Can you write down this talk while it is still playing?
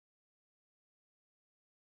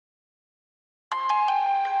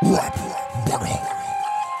Rap Battle.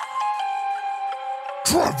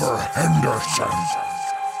 Trevor Henderson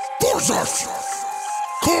versus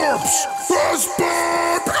Corpse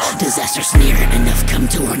Husband. Disaster's near, enough come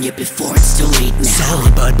to warn you before it's too late now.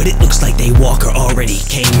 Sorry bud, but it looks like Daywalker already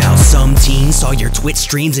came out. Some teen saw your Twitch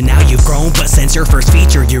streams and now you've grown, but since your first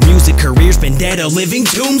feature, your music career's been dead, a living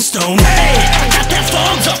tombstone. Hey, I got that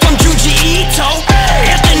thumbs up from Junji Ito. Hey,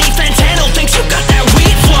 Anthony Fantano thinks you got that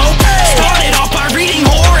weed flow. Hey, started off by reading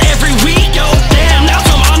horror every week, yo. Damn, now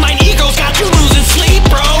some online egos got you losing sleep,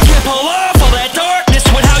 bro. Can't pull off all that darkness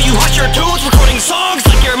with how you hush your tunes, recording songs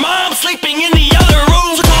like your mom sleeping in the other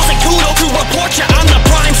rooms. Causing kudo to report you, I'm the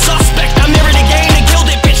prime suspect. I'm never the game that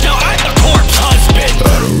killed it, bitch, now I'm the corpse husband.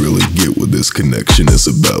 I don't really get what this connection is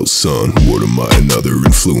about, son. What am I, another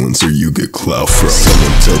influencer you get clout from?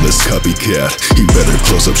 Someone tell this copycat, he better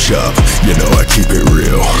close up shop. You know I keep it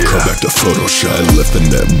real, Call back to Photoshop. I left the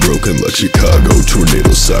net broken like Chicago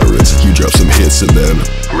tornado sirens. You drop some hits and then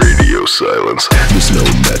radio silence. There's no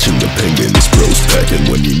matching the penguin, this bro's packing.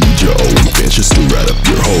 When you need your own fans just to rat up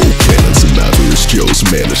your whole canon. Some average Joes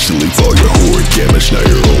managed to leave all your horror damage. Now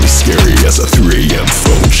you're only scary as a 3 AM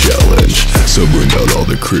phone challenge. So bring out all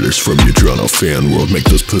the critters from your drawn out fan world. Make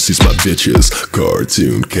those pussies my bitches.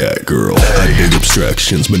 Cartoon cat girl. I dig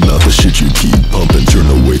abstractions, but not the shit you keep pumping. Turn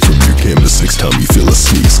away from your canvas next time you feel a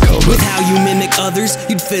sneeze coming. With how you mimic others,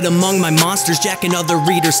 you'd fit among my monsters, jacking other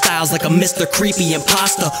reader styles like a Mr. Creepy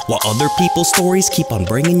Impasta. While other people's stories keep on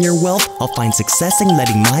bringing your wealth, I'll find success in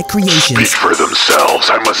letting my creations Speak for themselves.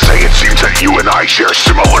 I must say it seems that you and I share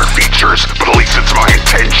similar features, but at least it's my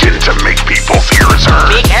intention to make people's ears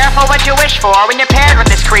hurt. Be careful what you wish for when you're paired with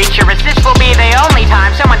this creature, as this will be the only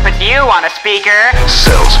time someone puts you on a speaker.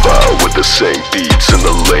 Cells file with the same beats and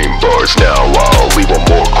the lame bars. Now I'll leave one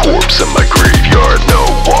more corpse in my graveyard. No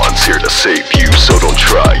one's here to save you, so don't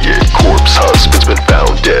try it. Corpse husband's been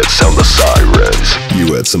found dead, sound the sirens.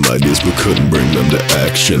 You had some ideas but couldn't bring them to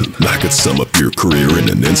action. I could sum up your career in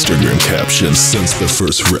an Instagram caption. Since the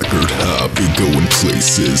first record, I've been going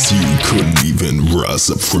places you couldn't even rise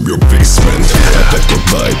up from your basement. Epic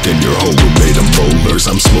vibe and your whole room made of molars.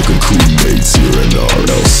 I'm smoking crewmates, you're an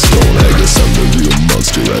RL stone. I guess I'm the real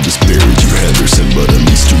monster, I just buried you Henderson, but at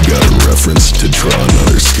least you got a reference to draw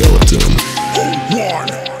another skeleton. Who won?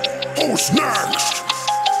 Who's next?